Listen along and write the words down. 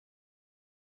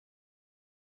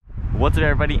What's up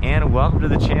everybody, and welcome to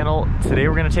the channel. Today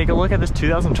we're going to take a look at this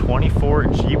 2024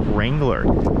 Jeep Wrangler.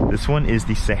 This one is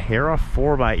the Sahara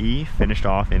 4xe, finished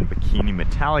off in Bikini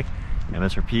Metallic.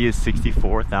 MSRP is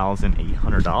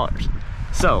 $64,800.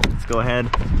 So let's go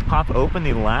ahead, pop open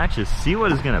the latches, see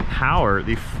what is going to power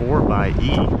the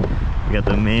 4xe. We got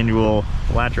the manual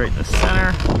latch right in the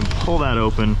center. You can pull that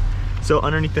open. So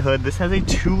underneath the hood, this has a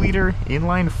 2-liter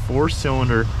inline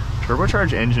 4-cylinder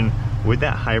turbocharged engine with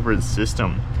that hybrid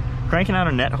system, cranking out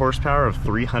a net horsepower of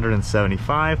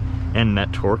 375 and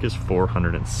net torque is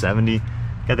 470.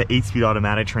 Got the 8-speed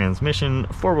automatic transmission,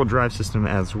 4-wheel drive system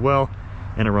as well,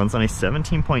 and it runs on a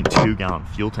 17.2 gallon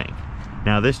fuel tank.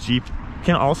 Now this Jeep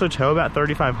can also tow about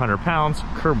 3,500 pounds.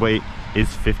 Curb weight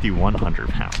is 5,100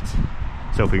 pounds.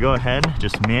 So if we go ahead,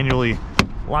 just manually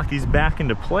lock these back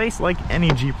into place like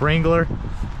any Jeep Wrangler.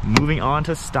 Moving on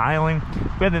to styling,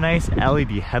 we have the nice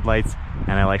LED headlights,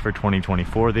 and I like for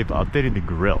 2024 they've updated the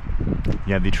grille.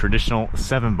 You have the traditional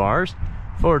 7 bars,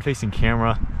 forward facing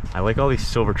camera. I like all the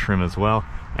silver trim as well,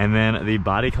 and then the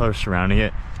body color surrounding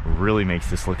it really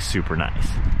makes this look super nice.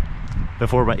 The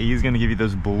 4xe is going to give you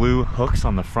those blue hooks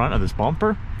on the front of this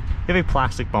bumper. You have a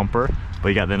plastic bumper, but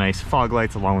you got the nice fog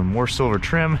lights along with more silver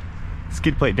trim,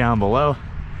 skid plate down below,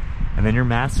 and then your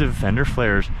massive fender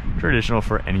flares, traditional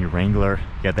for any Wrangler.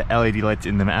 You got the LED lights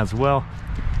in them as well.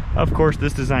 Of course,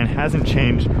 this design hasn't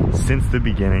changed since the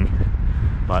beginning,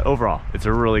 but overall, it's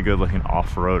a really good looking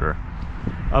off-roader.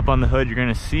 Up on the hood, you're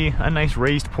gonna see a nice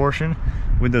raised portion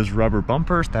with those rubber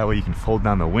bumpers. That way you can fold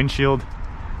down the windshield.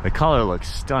 The color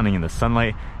looks stunning in the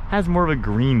sunlight. Has more of a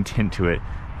green tint to it.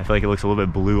 I feel like it looks a little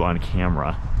bit blue on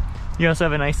camera. You also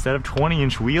have a nice set of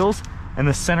 20-inch wheels, and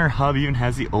the center hub even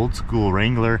has the old school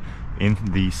Wrangler in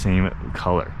the same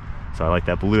color. So I like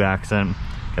that blue accent.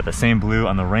 Got the same blue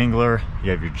on the Wrangler.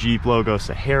 You have your Jeep logo,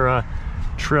 Sahara,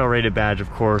 trail rated badge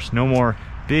of course. No more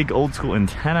big old school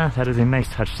antenna. That is a nice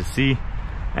touch to see.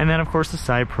 And then of course the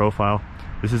side profile.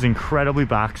 This is incredibly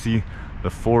boxy. The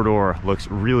 4-door looks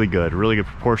really good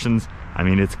proportions. I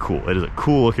mean, it's cool. It is a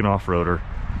cool looking off-roader.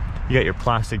 You got your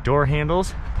plastic door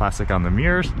handles, plastic on the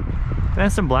mirrors, then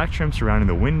some black trim surrounding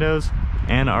the windows,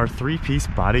 and our 3-piece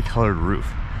body colored roof.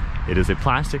 It is a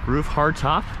plastic roof, hard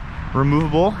top,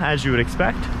 removable as you would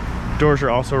expect. Doors are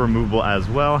also removable as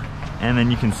well, and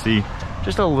then you can see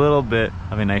just a little bit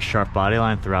of a nice sharp body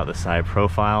line throughout the side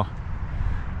profile.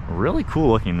 Really cool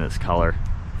looking, this color.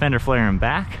 Fender flare in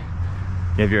back.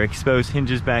 You have your exposed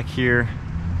hinges back here,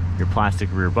 your plastic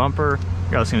rear bumper.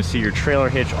 You're also going to see your trailer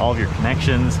hitch, all of your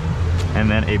connections, and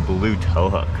then a blue tow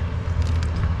hook.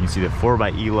 You can see the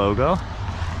 4xe logo.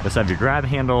 You also have your grab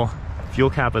handle. Fuel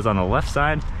cap is on the left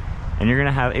side, and you're going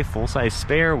to have a full-size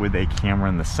spare with a camera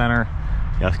in the center.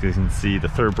 You also can see the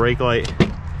 3rd brake light.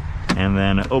 And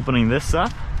then opening this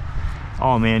up,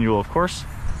 all manual of course,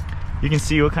 you can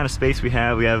see what kind of space we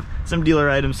have. We have some dealer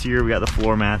items here. We got the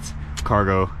floor mats,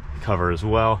 cargo cover as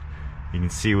well. You can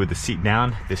see with the seat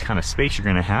down, this kind of space you're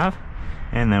going to have,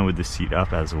 and then with the seat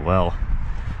up as well.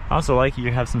 I also like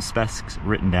you have some specs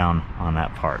written down on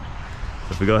that part.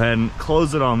 So if we go ahead and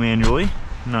close it all manually,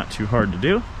 not too hard to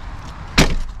do.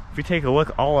 If we take a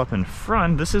look all up in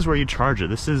front, this is where you charge it.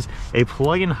 This is a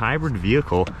plug-in hybrid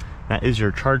vehicle. That is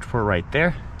your charge port right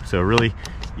there. So really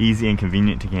easy and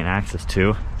convenient to gain access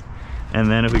to. And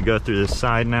then if we go through this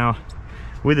side now,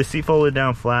 with the seat folded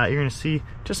down flat, you're gonna see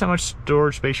just how much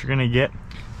storage space you're gonna get.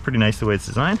 Pretty nice the way it's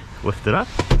designed. Lift it up.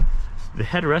 The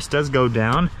headrest does go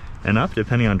down and up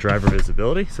depending on driver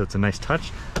visibility, so it's a nice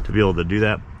touch to be able to do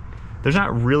that. There's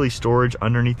not really storage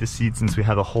underneath the seat since we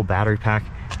have a whole battery pack.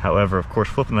 However, of course,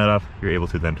 flipping that up, you're able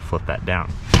to then flip that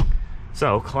down.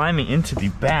 So climbing into the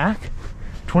back,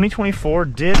 2024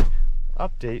 did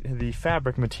update the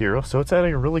fabric material, so it's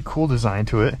adding a really cool design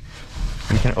to it.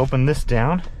 You can open this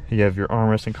down. You have your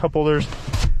armrest and cup holders.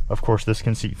 Of course, this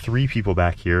can seat 3 people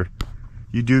back here.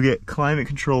 You do get climate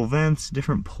control vents,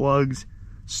 different plugs,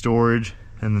 storage,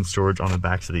 and then storage on the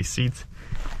backs of these seats.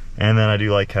 And then I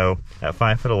do like how at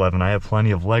 5'11", I have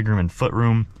plenty of legroom and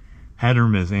footroom.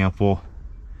 Headroom is ample,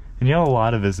 and you have a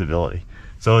lot of visibility.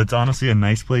 So it's honestly a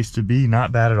nice place to be,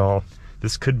 not bad at all.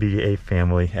 This could be a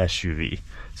family SUV.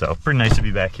 So pretty nice to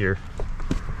be back here.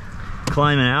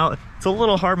 Climbing out, it's a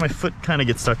little hard, my foot kind of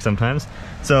gets stuck sometimes.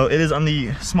 So it is on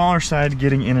the smaller side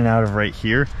getting in and out of right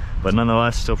here, but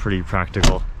nonetheless still pretty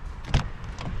practical.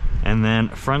 And then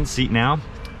front seat now,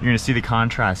 you're gonna see the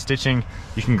contrast stitching.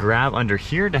 You can grab under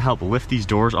here to help lift these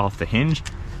doors off the hinge.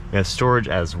 We have storage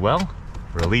as well,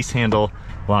 release handle,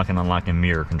 lock and unlock and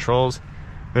mirror controls.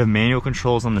 We have manual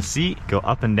controls on the seat, go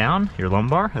up and down your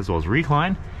lumbar as well as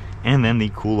recline, and then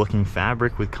the cool looking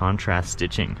fabric with contrast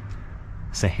stitching.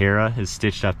 Sahara is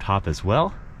stitched up top as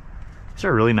well. These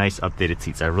are really nice updated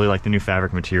seats. I really like the new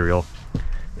fabric material.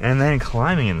 And then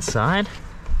climbing inside,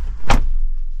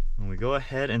 when we go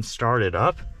ahead and start it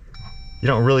up, you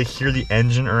don't really hear the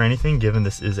engine or anything given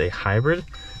this is a hybrid.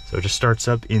 So it just starts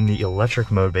up in the electric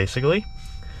mode basically.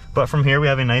 But from here we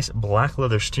have a nice black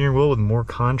leather steering wheel with more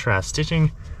contrast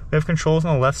stitching. We have controls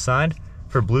on the left side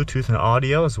for Bluetooth and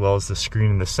audio, as well as the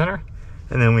screen in the center.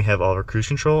 And then we have all of our cruise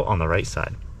control on the right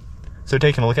side. So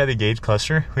taking a look at the gauge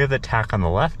cluster, we have the tach on the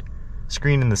left,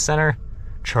 screen in the center,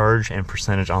 charge and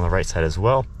percentage on the right side as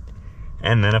well.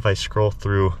 And then if I scroll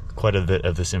through quite a bit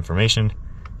of this information,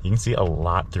 you can see a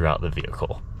lot throughout the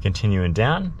vehicle. Continuing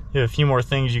down, you have a few more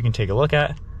things you can take a look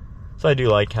at. So I do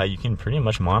like how you can pretty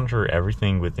much monitor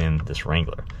everything within this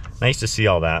Wrangler. Nice to see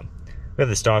all that. We have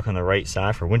the stock on the right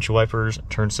side for windshield wipers,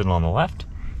 turn signal on the left.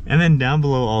 And then down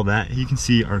below all that, you can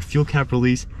see our fuel cap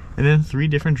release and then 3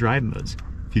 different drive modes.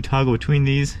 If you toggle between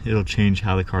these, it'll change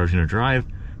how the car is going to drive.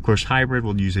 Of course, hybrid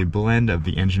will use a blend of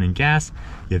the engine and gas.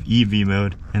 You have EV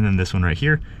mode, and then this one right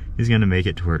here is going to make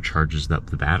it to where it charges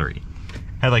up the battery.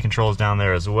 Headlight controls down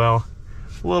there as well.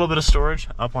 A little bit of storage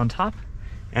up on top,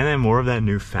 and then more of that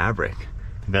new fabric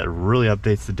that really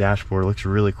updates the dashboard. It looks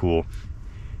really cool.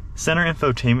 Center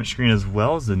infotainment screen as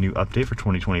well as the new update for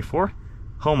 2024.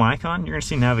 Home icon, you're going to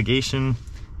see navigation,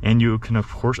 and you can of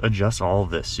course adjust all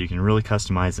of this, so you can really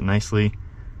customize it nicely.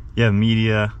 You have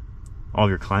media, all of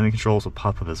your climate controls will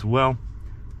pop up as well.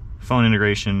 Phone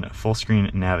integration, full screen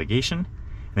navigation.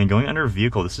 And then going under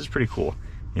vehicle, this is pretty cool.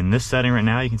 In this setting right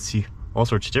now, you can see all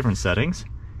sorts of different settings.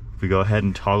 If we go ahead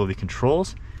and toggle the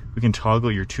controls, we can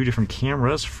toggle your 2 different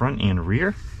cameras, front and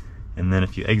rear. And then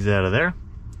if you exit out of there,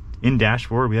 in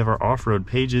dashboard, we have our off-road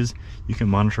pages. You can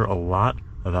monitor a lot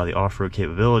about the off-road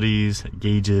capabilities,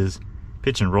 gauges,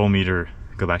 pitch and roll meter,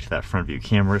 go back to that front view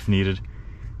camera if needed.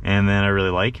 And then I really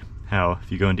like how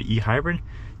if you go into e-hybrid,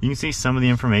 you can see some of the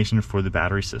information for the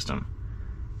battery system.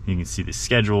 You can see the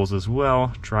schedules as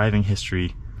well, driving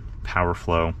history, power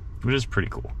flow, which is pretty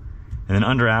cool. And then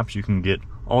under apps, you can get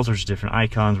all sorts of different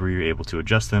icons where you're able to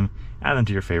adjust them, add them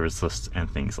to your favorites lists and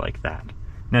things like that.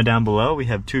 Now down below, we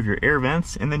have 2 of your air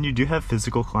vents, and then you do have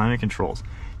physical climate controls.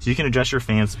 So you can adjust your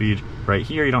fan speed right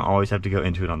here. You don't always have to go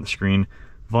into it on the screen.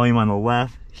 Volume on the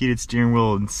left, heated steering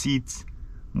wheel and seats,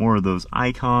 more of those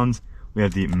icons. We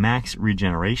have the max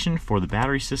regeneration for the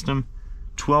battery system,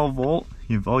 12 volt,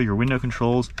 you have all your window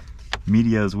controls,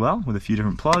 media as well with a few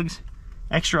different plugs,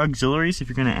 extra auxiliaries if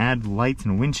you're going to add lights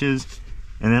and winches,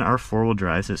 and then our 4-wheel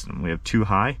drive system. We have 2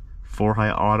 high, 4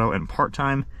 high auto and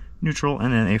part-time, neutral,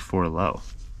 and then a 4 low.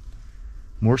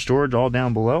 More storage all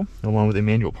down below, along with a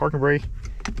manual parking brake,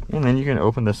 and then you can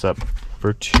open this up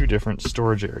for 2 different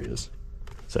storage areas.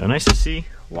 So nice to see,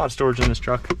 a lot of storage in this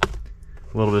truck,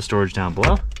 a little bit of storage down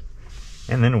below.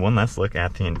 And then one last look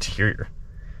at the interior.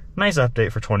 Nice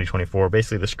update for 2024.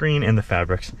 Basically the screen and the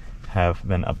fabrics have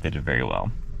been updated very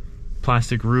well.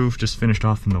 Plastic roof just finished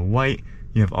off in the white.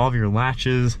 You have all of your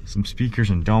latches, some speakers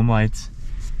and dome lights,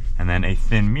 and then a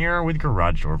thin mirror with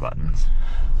garage door buttons.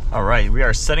 All right, we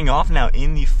are setting off now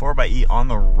in the 4xe on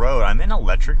the road. I'm in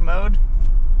electric mode.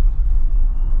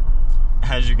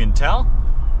 As you can tell,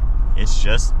 it's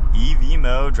just EV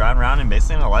mode, driving around in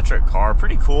basically an electric car.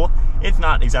 Pretty cool. It's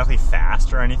not exactly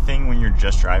fast or anything when you're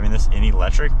just driving this in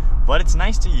electric, but it's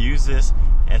nice to use this,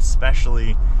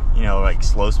 especially, you know, like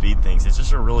slow speed things. It's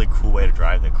just a really cool way to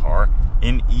drive the car.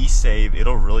 In eSave,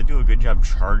 it'll really do a good job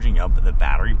charging up the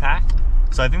battery pack.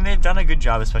 So I think they've done a good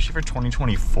job, especially for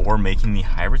 2024, making the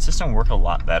hybrid system work a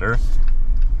lot better.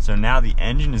 So now the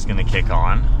engine is going to kick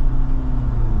on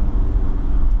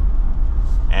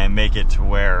and make it to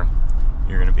where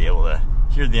you're going to be able to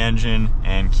hear the engine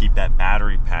and keep that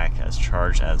battery pack as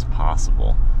charged as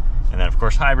possible. And then of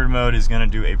course hybrid mode is going to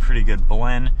do a pretty good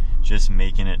blend, just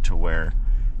making it to where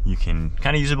you can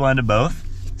kind of use a blend of both,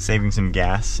 saving some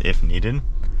gas if needed.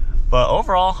 But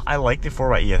overall, I like the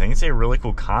 4xe. I think it's a really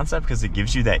cool concept because it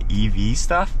gives you that EV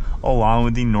stuff along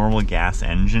with the normal gas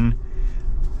engine.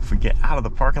 If we get out of the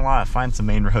parking lot, find some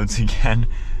main roads again.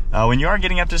 When you are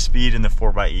getting up to speed in the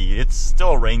 4xe, it's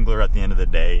still a Wrangler at the end of the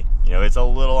day. You know, it's a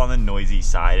little on the noisy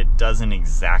side. It doesn't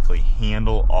exactly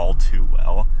handle all too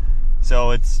well.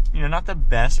 So it's, you know, not the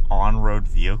best on-road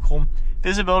vehicle.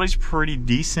 Visibility's pretty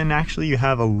decent, actually. You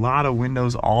have a lot of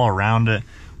windows all around it,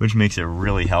 which makes it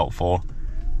really helpful.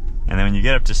 And then when you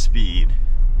get up to speed,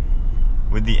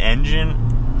 with the engine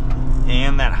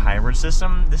and that hybrid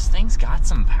system, this thing's got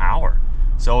some power.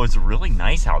 So it's really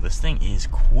nice how this thing is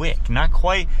quick. Not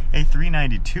quite a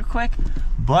 392 quick,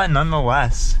 but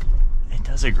nonetheless, it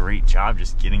does a great job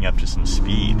just getting up to some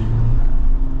speed.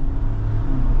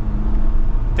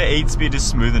 The 8-speed is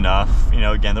smooth enough. You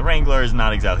know, again, the Wrangler is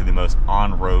not exactly the most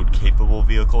on-road capable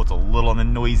vehicle. It's a little on the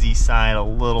noisy side,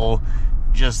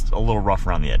 just a little rough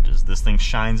around the edges. This thing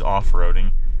shines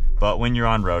off-roading, but when you're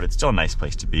on road, it's still a nice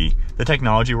place to be. The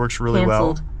technology works really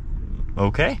well.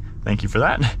 Okay, thank you for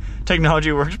that.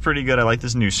 Technology works pretty good. I like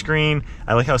this new screen.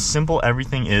 I like how simple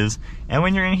everything is. And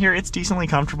when you're in here, it's decently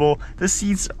comfortable. The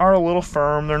seats are a little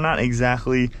firm. They're not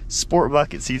exactly sport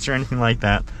bucket seats or anything like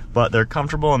that, but they're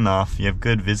comfortable enough. You have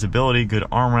good visibility, good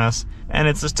armrests, and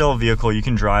it's still a vehicle you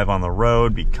can drive on the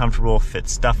road, be comfortable, fit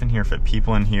stuff in here, fit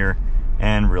people in here,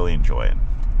 and really enjoy it.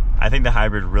 I think the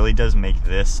hybrid really does make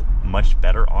this much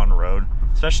better on road,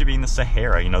 especially being the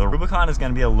Sahara. You know, the Rubicon is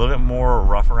going to be a little bit more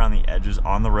rough around the edges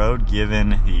on the road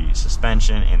given the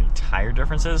suspension and the tire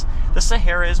differences. The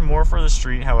Sahara is more for the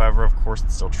street, however, of course,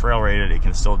 it's still trail rated. It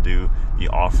can still do the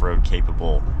off-road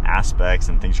capable aspects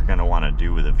and things you're going to want to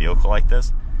do with a vehicle like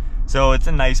this. So it's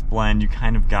a nice blend. You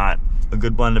kind of got a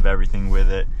good blend of everything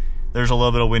with it. There's a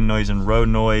little bit of wind noise and road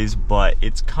noise, but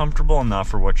it's comfortable enough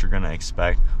for what you're going to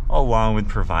expect, along with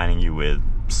providing you with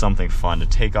something fun to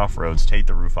take off roads, take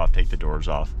the roof off, take the doors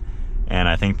off. And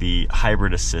I think the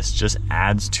hybrid assist just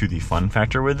adds to the fun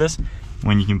factor with this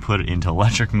when you can put it into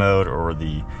electric mode or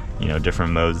the, you know,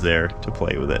 different modes there to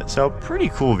play with it. So pretty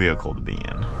cool vehicle to be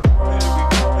in.